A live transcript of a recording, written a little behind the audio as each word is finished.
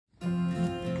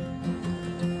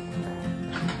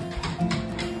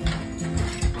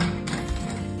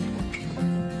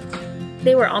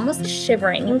They were almost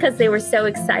shivering because they were so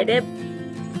excited.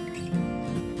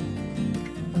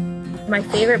 My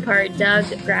favorite part, Doug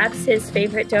grabs his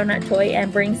favorite donut toy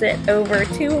and brings it over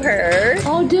to her.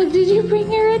 Oh, Doug, did you bring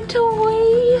her a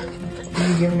toy? Are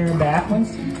you giving her a bath,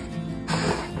 Winston?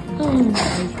 Oh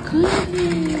my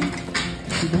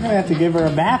goodness. You're gonna have to give her a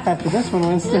bath after this one,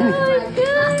 Winston. Oh my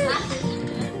gosh.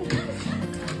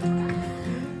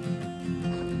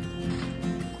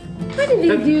 What are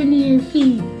they doing to your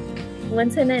feet?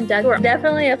 Winston and Doug were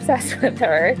definitely obsessed with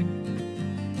her.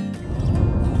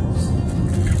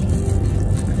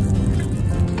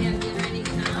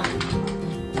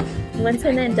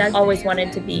 Winston and Doug always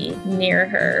wanted to be near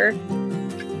her.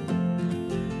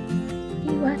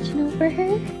 You watching over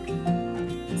her?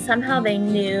 Somehow they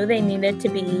knew they needed to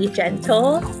be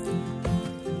gentle.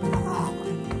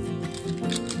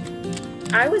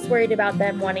 I was worried about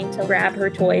them wanting to grab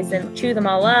her toys and chew them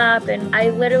all up, and I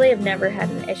literally have never had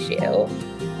an issue.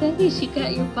 Maybe she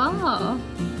got your ball.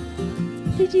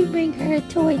 Did you bring her a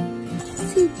toy?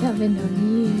 She's coming on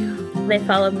you. They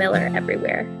follow Miller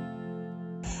everywhere.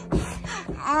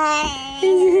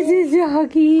 Is it a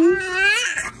doggy?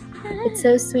 It's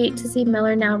so sweet to see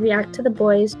Miller now react to the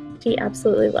boys. She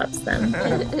absolutely loves them.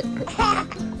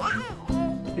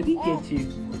 Did he get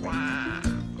you?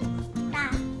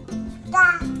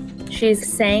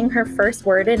 She's saying her first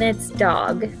word and it's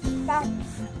dog.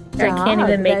 I can't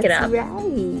even make it up.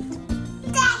 Right.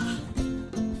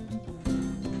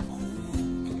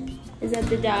 Is that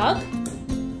the dog?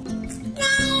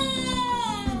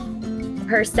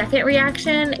 Her second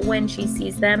reaction when she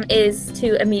sees them is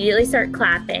to immediately start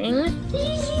clapping. Did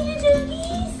you see the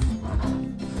doggies?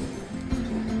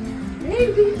 Hey,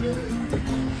 baby.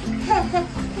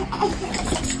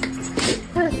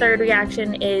 Her third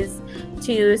reaction is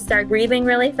to start breathing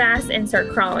really fast and start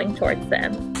crawling towards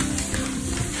them.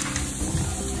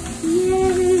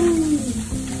 Yay.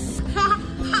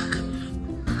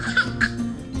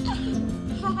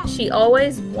 She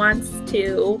always wants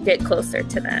to get closer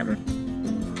to them.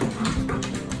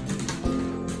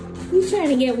 Who's trying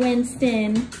to get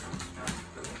Winston?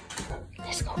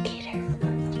 Let's go get her.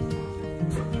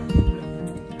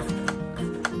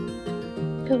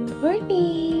 Good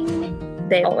morning.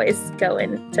 They always go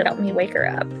in to help me wake her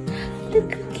up.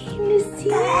 Look who came to see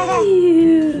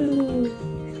you.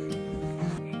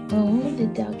 Oh, the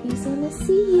doggies want to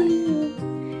see you.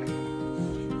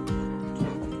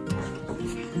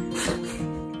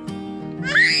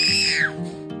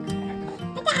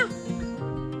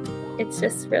 It's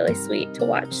just really sweet to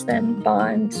watch them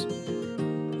bond.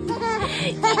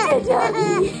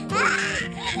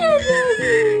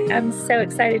 I'm so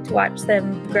excited to watch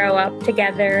them grow up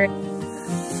together.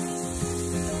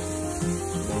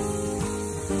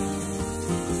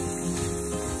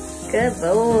 Good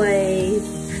boy.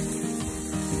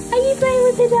 Are you playing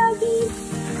with the doggies?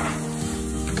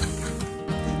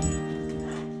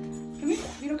 Come here,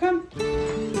 Vito, come.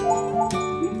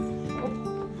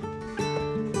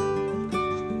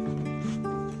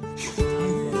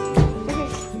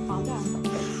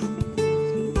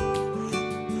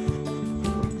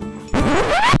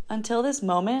 Until this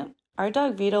moment, our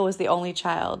dog Vito was the only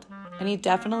child, and he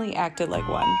definitely acted like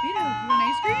one. Vito, you want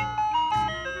ice cream?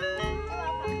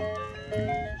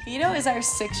 Vito is our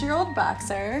 6-year-old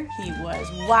boxer. He was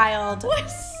wild.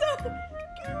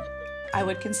 I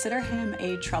would consider him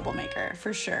a troublemaker,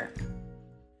 for sure.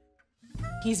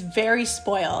 He's very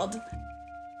spoiled.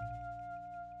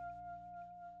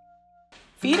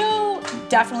 Vito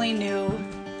definitely knew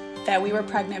that we were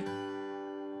pregnant,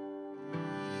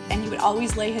 and he would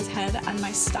always lay his head on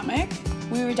my stomach.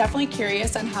 We were definitely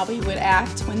curious on how he would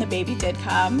act when the baby did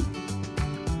come.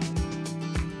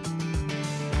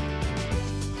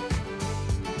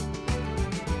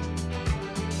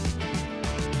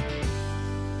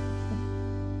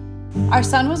 Our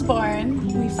son was born.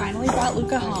 We finally brought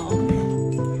Luca home.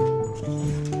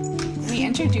 We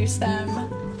introduced them.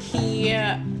 He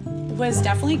was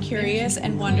definitely curious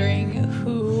and wondering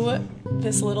who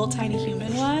this little tiny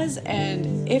human was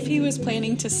and if he was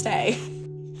planning to stay.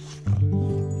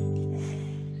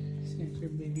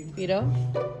 Vito,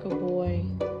 good boy.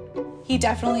 He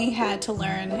definitely had to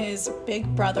learn his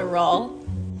big brother role.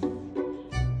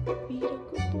 Vito,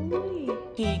 good boy.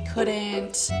 He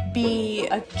couldn't be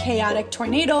a chaotic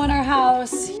tornado in our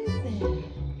house.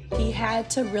 He had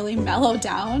to really mellow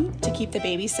down to keep the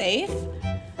baby safe.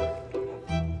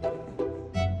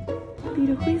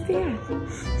 Vito, who's there?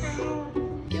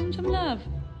 Give him some love.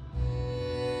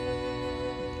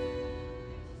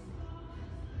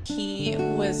 He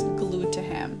was glued to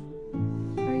him.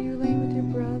 Are you laying with your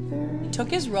brother? He took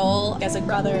his role as a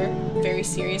brother very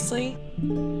seriously.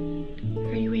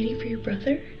 Are you waiting for your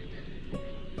brother?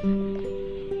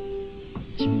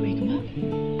 Should we wake him up?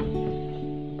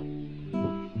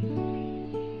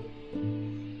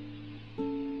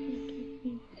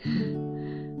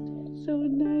 So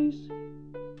nice.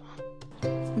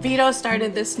 Vito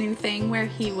started this new thing where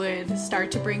he would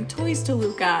start to bring toys to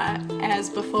Luca, as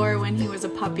before when he was a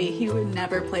puppy, he would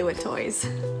never play with toys.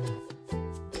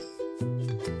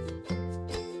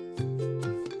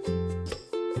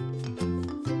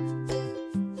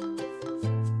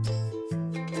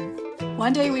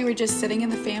 One day we were just sitting in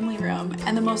the family room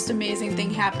and the most amazing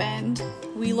thing happened.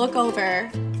 We look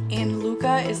over and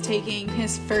Luca is taking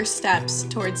his first steps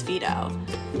towards Vito.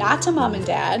 Not to mom and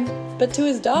dad, but to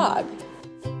his dog.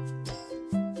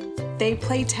 They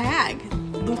play tag.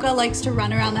 Luca likes to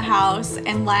run around the house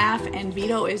and laugh, and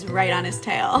Vito is right on his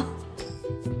tail.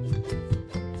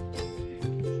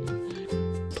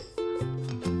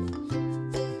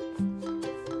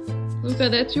 Luca,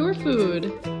 that's your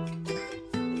food.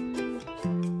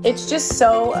 It's just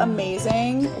so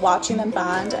amazing watching them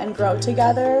bond and grow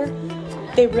together.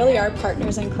 They really are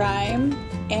partners in crime,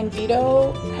 and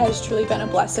Vito has truly been a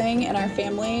blessing in our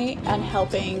family and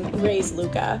helping raise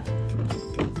Luca.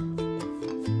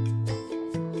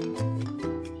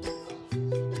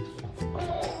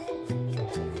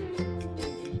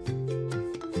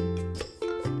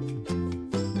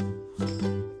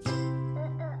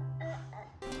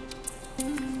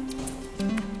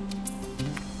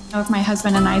 If my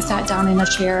husband and I sat down in a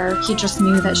chair, he just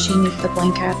knew that she needed the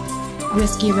blanket.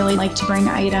 Whiskey really liked to bring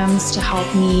items to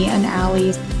help me and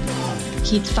Allie.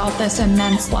 He felt this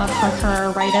immense love for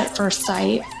her right at first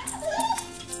sight.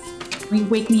 He'd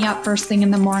wake me up first thing in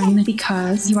the morning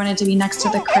because he wanted to be next to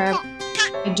the crib.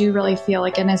 I do really feel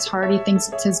like in his heart he thinks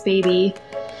it's his baby.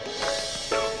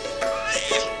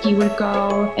 He would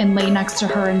go and lay next to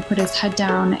her and put his head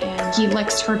down, and he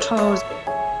licks her toes.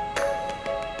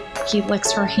 He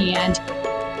licks her hand.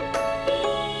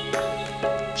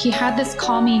 He had this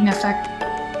calming effect,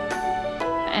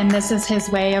 and this is his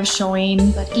way of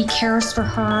showing that he cares for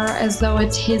her as though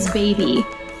it's his baby.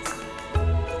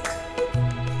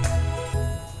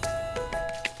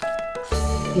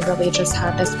 He really just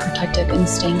had this protective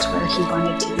instinct where he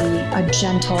wanted to be a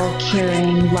gentle,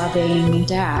 caring, loving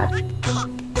dad.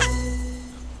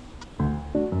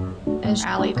 As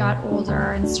Allie got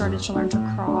older and started to learn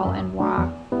to crawl and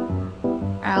walk,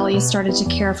 Allie started to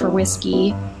care for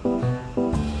Whiskey.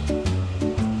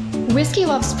 Whiskey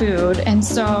loves food, and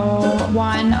so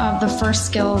one of the first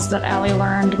skills that Allie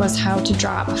learned was how to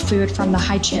drop food from the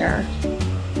high chair.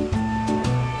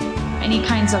 Any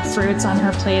kinds of fruits on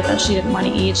her plate that she didn't want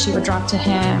to eat, she would drop to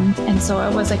him, and so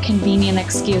it was a convenient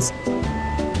excuse.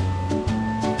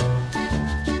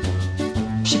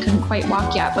 She couldn't quite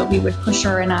walk yet, but we would push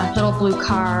her in a little blue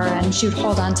car, and she would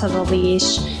hold onto the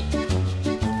leash.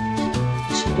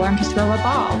 She learned to throw a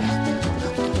ball.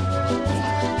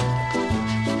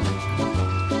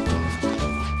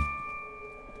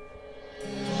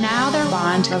 Now their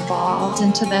bond evolved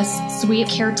into this sweet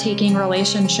caretaking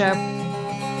relationship.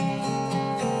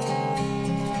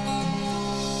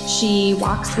 She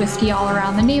walks Whiskey all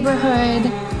around the neighborhood.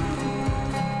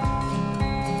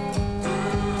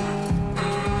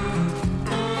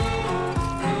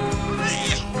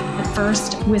 At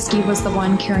first, Whiskey was the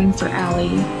one caring for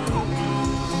Allie.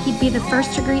 He'd be the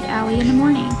first to greet Allie in the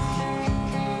morning.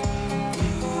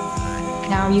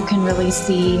 Now you can really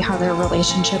see how their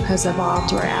relationship has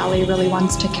evolved, where Allie really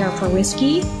wants to care for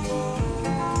Whiskey.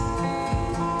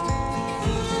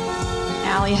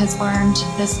 Allie has learned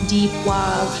this deep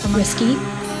love from Whiskey.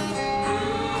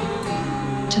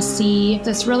 To see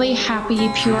this really happy,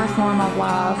 pure form of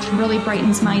love really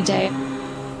brightens my day.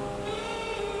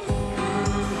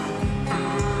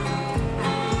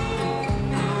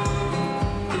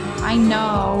 I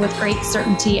know with great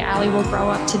certainty Allie will grow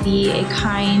up to be a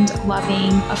kind,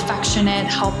 loving, affectionate,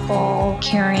 helpful,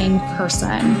 caring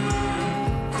person.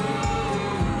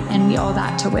 And we owe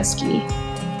that to Whiskey.